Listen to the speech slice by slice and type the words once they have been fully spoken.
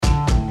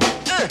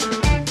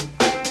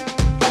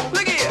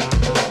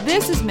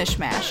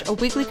Mishmash, a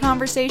weekly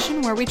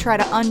conversation where we try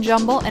to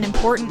unjumble an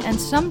important and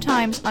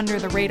sometimes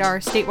under-the-radar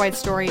statewide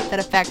story that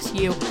affects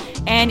you.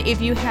 And if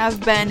you have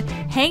been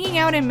hanging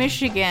out in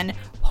Michigan,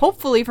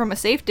 hopefully from a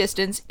safe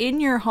distance, in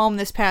your home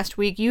this past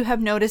week, you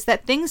have noticed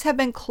that things have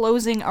been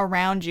closing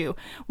around you.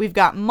 We've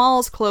got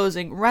malls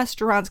closing,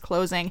 restaurants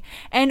closing,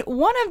 and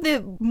one of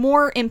the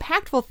more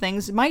impactful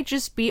things might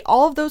just be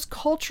all of those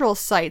cultural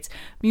sites,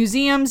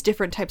 museums,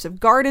 different types of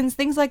gardens,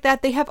 things like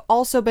that. They have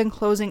also been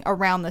closing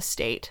around the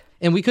state.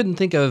 And we couldn't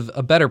think of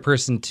a better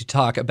person to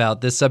talk about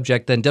this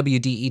subject than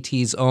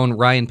WDET's own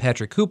Ryan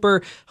Patrick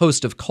Cooper,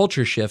 host of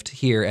Culture Shift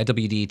here at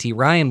WDET.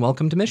 Ryan,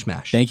 welcome to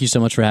Mishmash. Thank you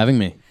so much for having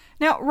me.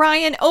 Now,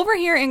 Ryan, over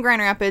here in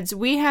Grand Rapids,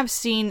 we have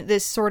seen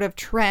this sort of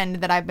trend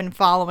that I've been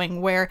following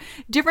where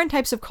different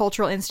types of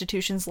cultural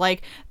institutions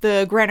like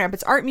the Grand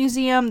Rapids Art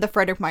Museum, the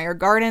Frederick Meyer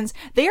Gardens,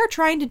 they are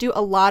trying to do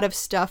a lot of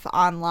stuff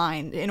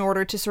online in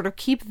order to sort of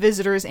keep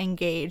visitors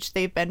engaged.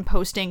 They've been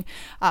posting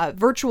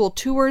virtual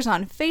tours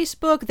on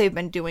Facebook. They've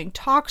been doing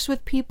talks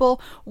with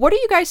people. What are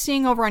you guys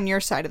seeing over on your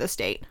side of the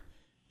state?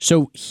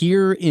 So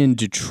here in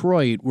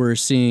Detroit, we're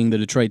seeing the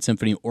Detroit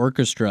Symphony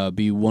Orchestra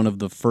be one of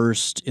the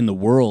first in the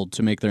world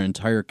to make their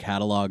entire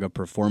catalog of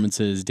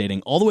performances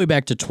dating all the way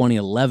back to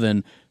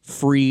 2011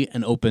 free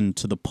and open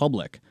to the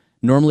public.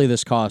 Normally,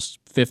 this costs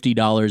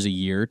 $50 a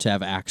year to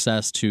have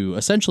access to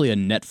essentially a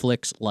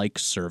Netflix-like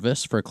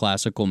service for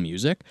classical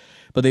music,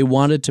 but they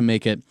wanted to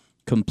make it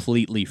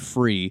completely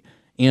free.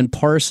 Ann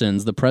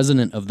Parsons, the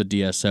president of the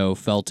DSO,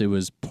 felt it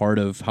was part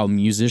of how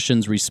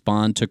musicians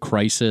respond to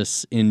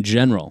crisis in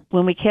general.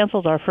 When we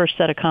canceled our first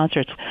set of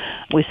concerts,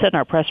 we said in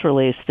our press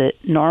release that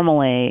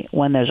normally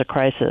when there's a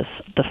crisis,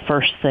 the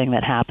first thing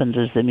that happens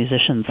is the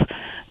musicians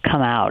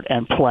come out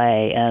and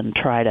play and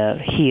try to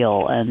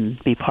heal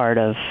and be part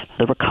of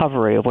the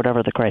recovery of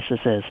whatever the crisis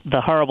is.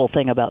 The horrible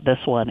thing about this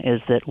one is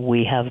that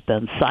we have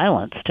been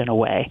silenced in a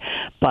way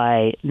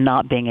by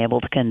not being able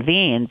to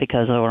convene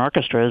because an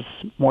orchestra is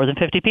more than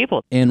 50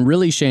 people. And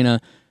really, Cheyna,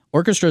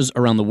 orchestras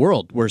around the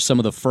world were some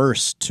of the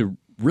first to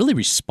really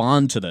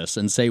respond to this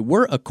and say,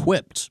 we're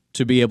equipped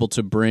to be able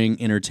to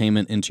bring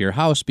entertainment into your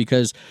house,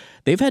 because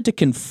they've had to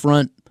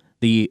confront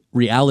the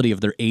reality of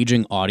their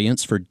aging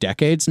audience for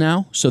decades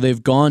now. So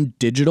they've gone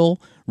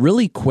digital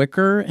really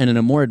quicker and in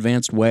a more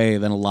advanced way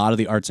than a lot of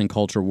the arts and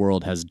culture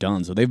world has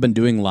done. So they've been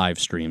doing live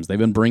streams. They've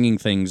been bringing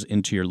things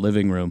into your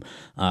living room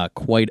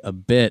quite a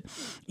bit.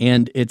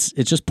 And it's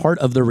just part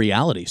of the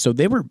reality. So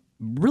they were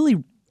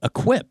really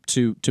equipped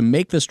to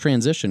make this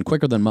transition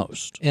quicker than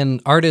most.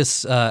 And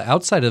artists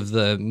outside of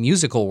the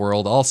musical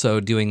world also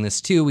doing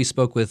this too. We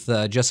spoke with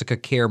Jessica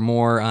Care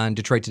Moore on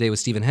Detroit Today with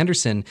Stephen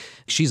Henderson.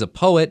 She's a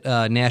poet,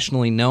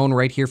 nationally known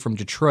right here from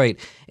Detroit.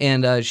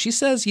 And she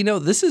says,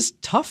 this is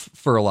tough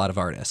for a lot of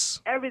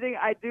artists. Everything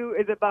I do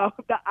is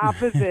about the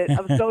opposite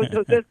of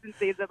social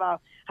distancing. It's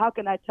about how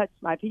can I touch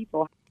my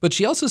people. But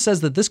she also says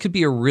that this could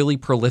be a really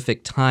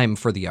prolific time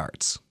for the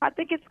arts. I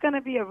think it's going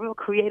to be a real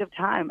creative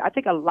time. I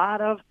think a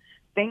lot of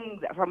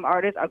things from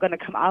artists are going to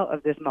come out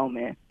of this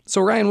moment. So,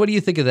 Ryan, what do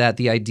you think of that,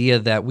 the idea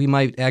that we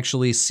might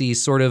actually see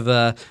sort of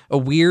a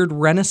weird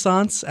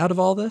renaissance out of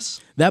all this?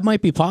 That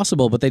might be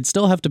possible, but they'd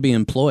still have to be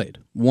employed.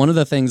 One of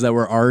the things that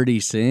we're already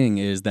seeing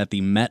is that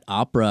the Met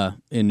Opera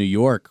in New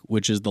York,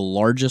 which is the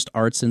largest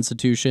arts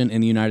institution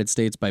in the United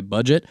States by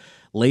budget,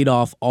 laid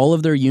off all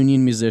of their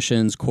union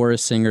musicians,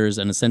 chorus singers,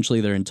 and essentially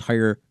their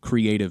entire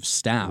creative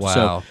staff. Wow.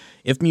 So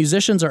if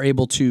musicians are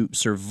able to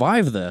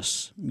survive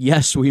this,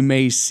 yes, we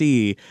may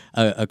see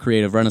a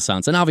creative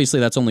renaissance. And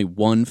obviously that's only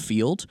one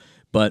field,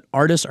 but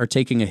artists are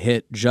taking a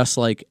hit just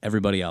like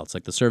everybody else,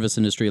 like the service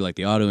industry, like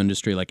the auto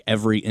industry, like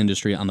every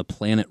industry on the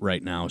planet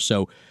right now.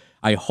 So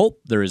I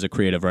hope there is a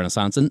creative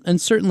renaissance, and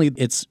certainly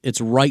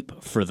it's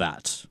ripe for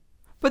that.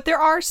 But there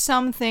are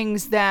some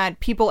things that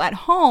people at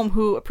home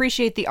who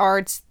appreciate the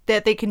arts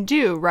that they can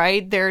do,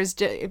 right?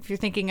 If you're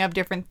thinking of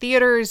different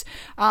theaters,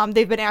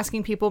 they've been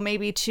asking people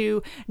maybe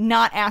to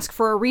not ask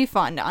for a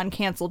refund on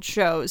canceled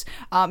shows.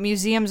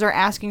 Museums are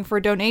asking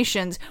for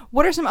donations.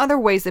 What are some other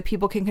ways that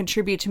people can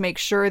contribute to make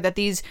sure that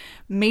these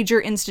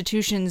major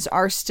institutions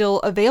are still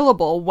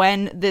available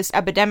when this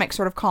epidemic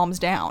sort of calms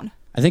down?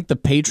 I think the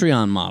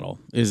Patreon model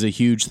is a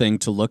huge thing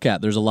to look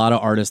at. There's a lot of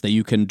artists that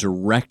you can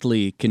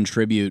directly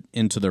contribute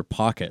into their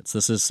pockets.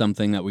 This is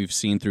something that we've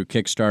seen through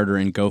Kickstarter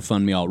and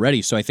GoFundMe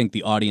already. So I think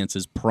the audience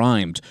is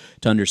primed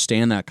to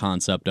understand that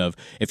concept of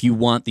if you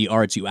want the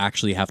arts, you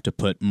actually have to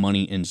put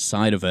money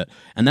inside of it.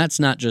 And that's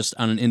not just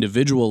on an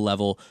individual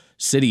level.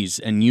 Cities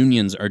and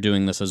unions are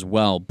doing this as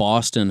well.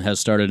 Boston has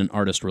started an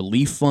artist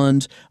relief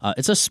fund.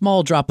 It's a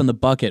small drop in the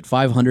bucket,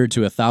 $500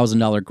 to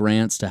 $1,000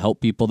 grants to help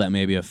people that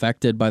may be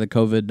affected by the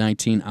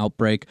COVID-19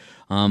 outbreak.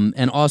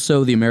 And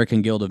also the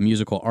American Guild of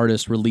Musical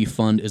Artists Relief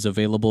Fund is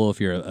available.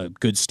 If you're a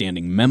good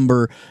standing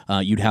member,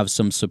 you'd have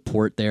some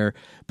support there.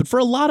 But for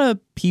a lot of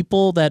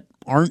people that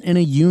aren't in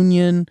a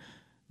union,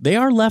 they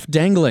are left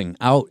dangling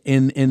out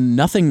in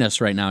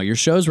nothingness right now. Your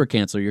shows were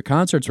canceled. Your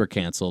concerts were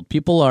canceled.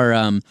 People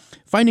are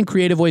finding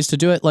creative ways to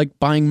do it, like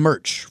buying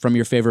merch from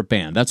your favorite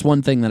band. That's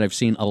one thing that I've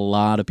seen a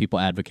lot of people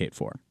advocate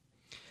for.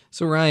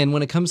 So Ryan,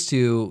 when it comes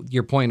to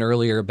your point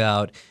earlier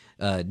about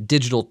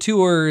digital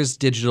tours,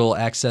 digital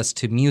access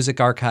to music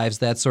archives,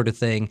 that sort of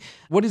thing,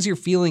 what is your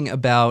feeling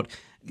about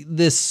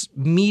this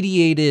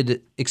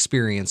mediated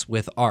experience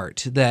with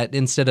art, that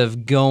instead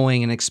of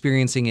going and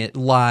experiencing it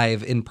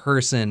live in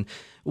person,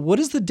 what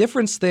is the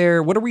difference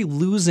there? What are we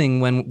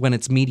losing when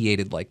it's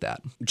mediated like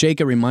that?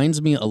 Jake, it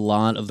reminds me a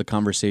lot of the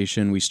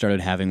conversation we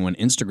started having when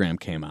Instagram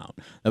came out.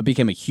 It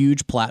became a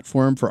huge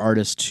platform for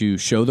artists to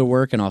show their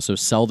work and also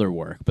sell their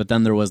work. But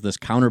then there was this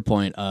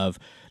counterpoint of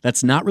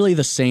that's not really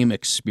the same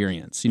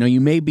experience.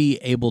 You may be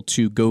able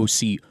to go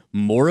see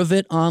more of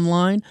it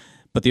online,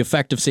 but the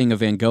effect of seeing a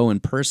Van Gogh in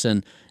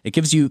person, it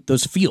gives you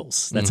those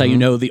feels. That's how you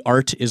know the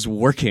art is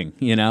working,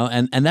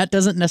 and that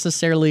doesn't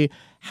necessarily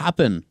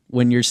happen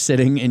when you're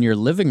sitting in your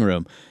living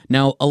room.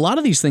 Now, a lot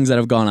of these things that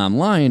have gone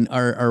online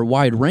are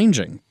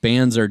wide-ranging.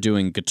 Bands are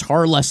doing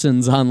guitar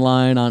lessons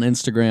online on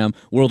Instagram.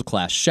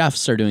 World-class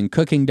chefs are doing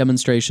cooking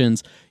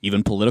demonstrations.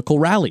 Even political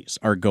rallies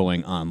are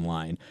going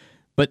online.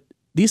 But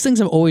these things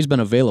have always been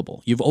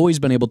available. You've always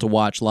been able to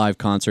watch live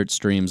concert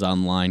streams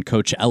online.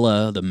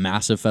 Coachella, the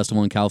massive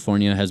festival in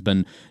California, has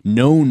been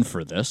known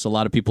for this. A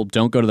lot of people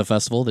don't go to the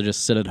festival. They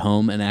just sit at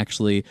home and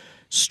actually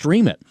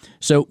stream it.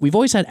 So we've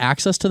always had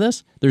access to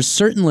this. There's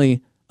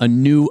certainly a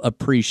new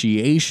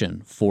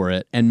appreciation for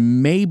it,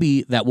 and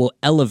maybe that will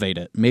elevate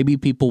it. Maybe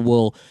people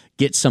will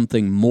get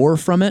something more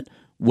from it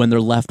when they're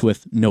left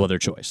with no other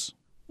choice.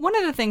 One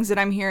of the things that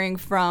I'm hearing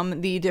from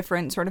the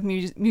different sort of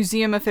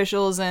museum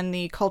officials and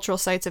the cultural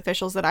sites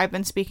officials that I've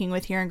been speaking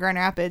with here in Grand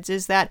Rapids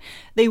is that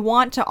they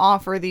want to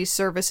offer these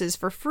services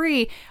for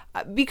free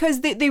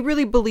because they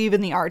really believe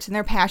in the arts and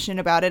they're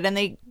passionate about it, and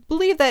they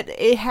believe that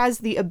it has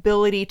the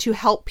ability to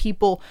help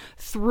people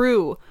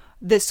through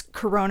this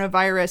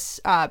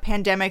coronavirus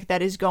pandemic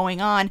that is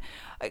going on.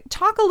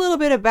 Talk a little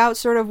bit about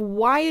sort of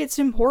why it's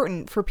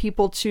important for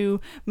people to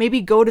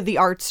maybe go to the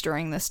arts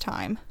during this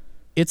time.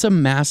 It's a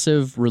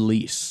massive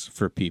release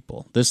for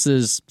people. This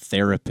is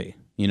therapy.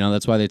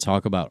 That's why they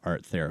talk about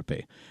art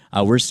therapy.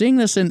 We're seeing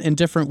this in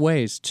different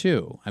ways,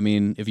 too. I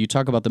mean, if you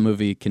talk about the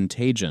movie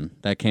Contagion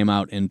that came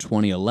out in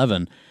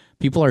 2011,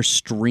 people are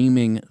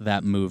streaming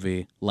that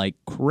movie like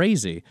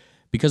crazy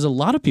because a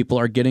lot of people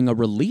are getting a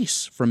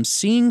release from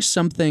seeing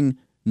something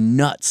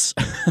nuts,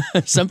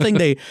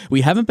 something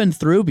we haven't been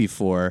through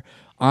before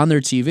on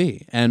their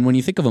TV. And when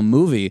you think of a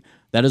movie,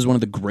 that is one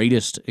of the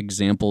greatest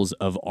examples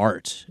of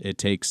art. It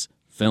takes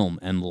film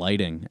and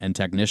lighting and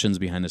technicians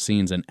behind the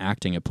scenes and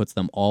acting. It puts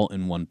them all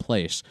in one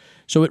place.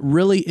 So it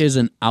really is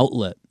an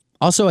outlet.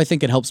 Also, I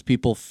think it helps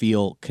people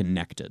feel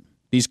connected.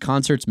 These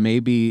concerts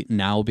may be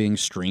now being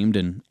streamed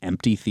in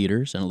empty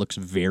theaters, and it looks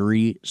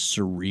very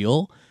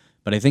surreal,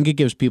 but I think it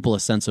gives people a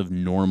sense of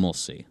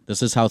normalcy.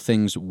 This is how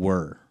things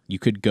were. You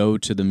could go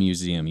to the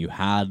museum. You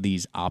had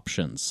these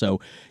options.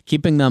 So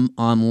keeping them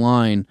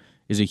online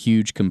is a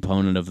huge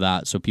component of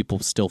that, so people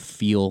still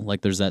feel like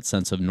there's that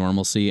sense of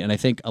normalcy. And I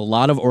think a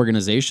lot of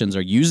organizations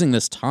are using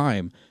this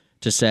time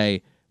to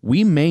say,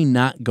 we may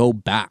not go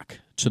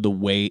back to the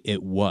way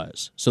it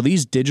was. So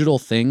these digital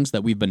things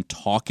that we've been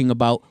talking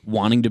about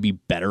wanting to be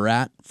better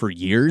at for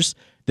years,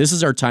 this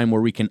is our time where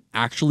we can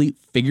actually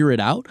figure it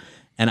out.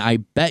 And I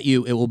bet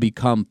you it will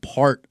become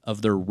part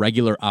of their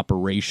regular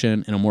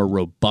operation in a more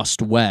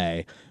robust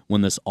way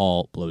when this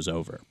all blows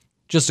over.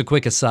 Just a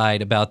quick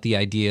aside about the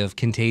idea of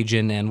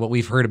contagion and what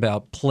we've heard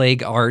about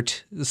plague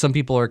art, some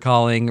people are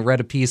calling,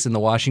 read a piece in the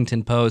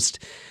Washington Post,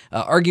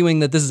 arguing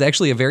that this is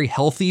actually a very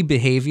healthy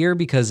behavior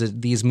because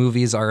these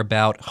movies are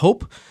about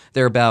hope.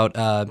 They're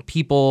about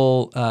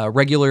people,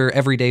 regular,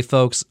 everyday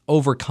folks,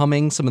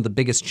 overcoming some of the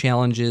biggest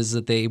challenges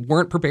that they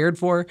weren't prepared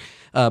for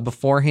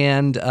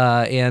beforehand.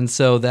 And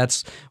so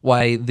that's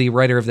why the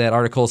writer of that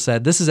article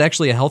said, this is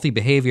actually a healthy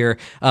behavior.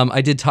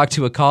 I did talk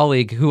to a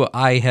colleague who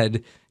I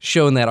had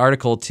shown that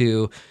article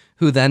to,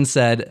 who then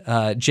said,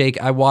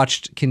 Jake, I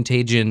watched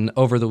Contagion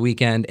over the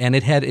weekend, and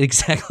it had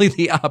exactly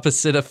the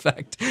opposite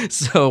effect.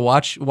 So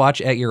watch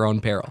at your own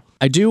peril.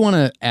 I do want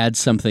to add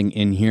something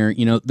in here.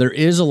 There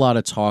is a lot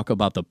of talk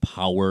about the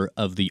power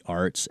of the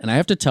arts, and I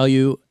have to tell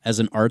you, as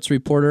an arts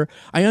reporter,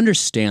 I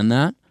understand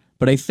that,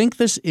 but I think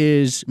this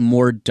is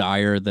more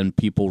dire than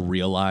people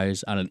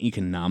realize on an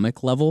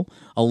economic level.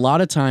 A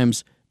lot of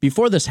times,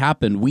 before this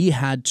happened, we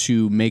had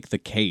to make the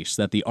case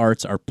that the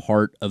arts are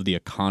part of the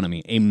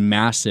economy, a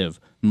massive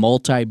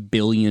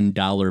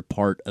multi-billion-dollar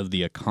part of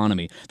the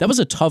economy. That was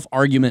a tough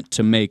argument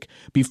to make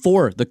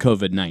before the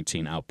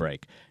COVID-19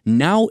 outbreak.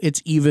 Now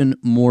it's even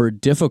more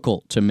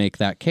difficult to make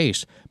that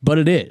case, but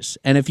it is.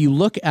 And if you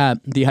look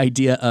at the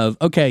idea of,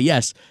 okay,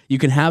 yes, you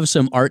can have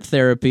some art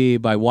therapy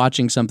by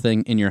watching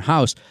something in your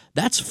house,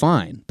 that's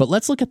fine. But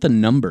let's look at the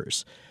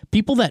numbers.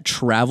 People that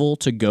travel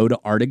to go to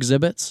art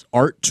exhibits,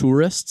 art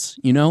tourists,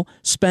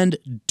 spend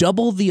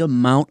double the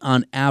amount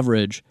on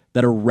average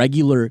that a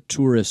regular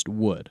tourist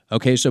would.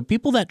 Okay, so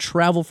people that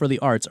travel for the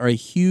arts are a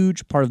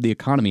huge part of the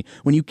economy.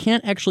 When you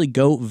can't actually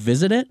go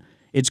visit it,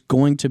 it's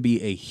going to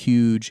be a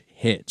huge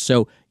hit.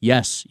 So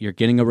yes, you're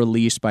getting a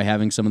release by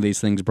having some of these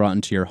things brought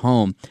into your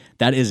home.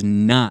 That is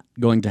not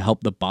going to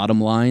help the bottom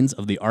lines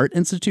of the art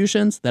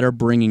institutions that are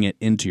bringing it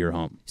into your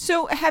home.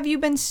 So have you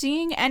been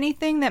seeing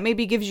anything that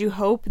maybe gives you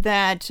hope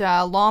that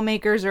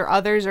lawmakers or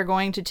others are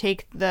going to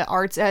take the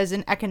arts as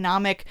an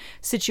economic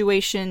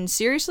situation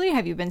seriously?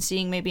 Have you been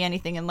seeing maybe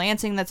anything in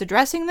Lansing that's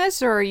addressing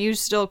this, or are you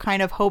still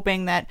kind of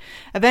hoping that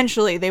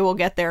eventually they will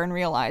get there and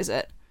realize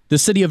it? The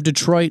city of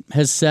Detroit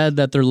has said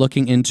that they're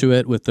looking into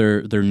it with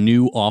their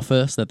new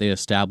office that they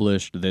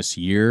established this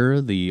year,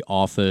 the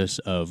Office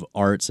of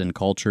Arts and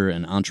Culture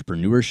and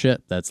Entrepreneurship,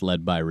 that's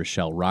led by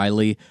Rochelle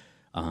Riley.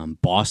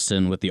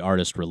 Boston with the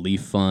Artist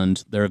Relief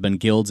Fund. There have been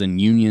guilds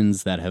and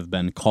unions that have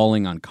been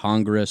calling on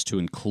Congress to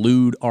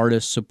include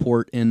artist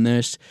support in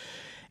this.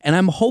 And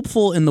I'm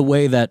hopeful in the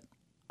way that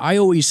I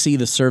always see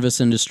the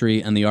service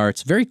industry and the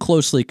arts very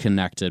closely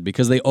connected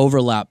because they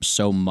overlap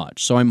so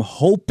much. So I'm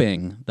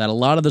hoping that a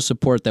lot of the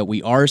support that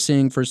we are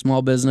seeing for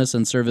small business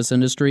and service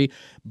industry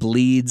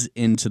bleeds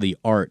into the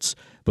arts.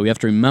 But we have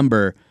to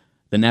remember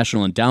the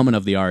National Endowment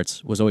of the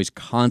Arts was always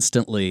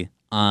constantly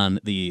on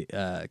the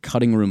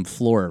cutting room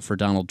floor for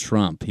Donald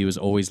Trump. He was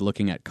always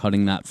looking at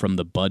cutting that from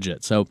the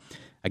budget. So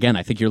again,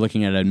 I think you're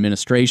looking at an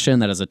administration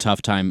that has a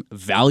tough time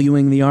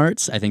valuing the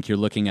arts. I think you're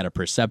looking at a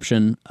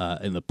perception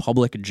in the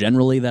public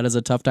generally that has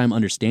a tough time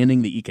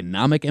understanding the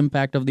economic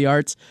impact of the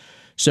arts.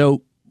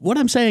 So what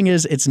I'm saying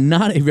is it's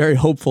not a very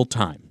hopeful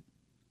time.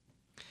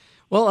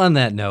 Well, on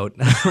that note,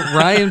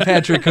 Ryan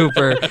Patrick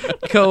Cooper,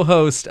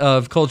 co-host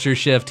of Culture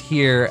Shift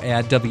here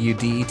at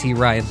WDET.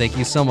 Ryan, thank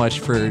you so much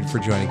for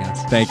joining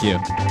us. Thank you.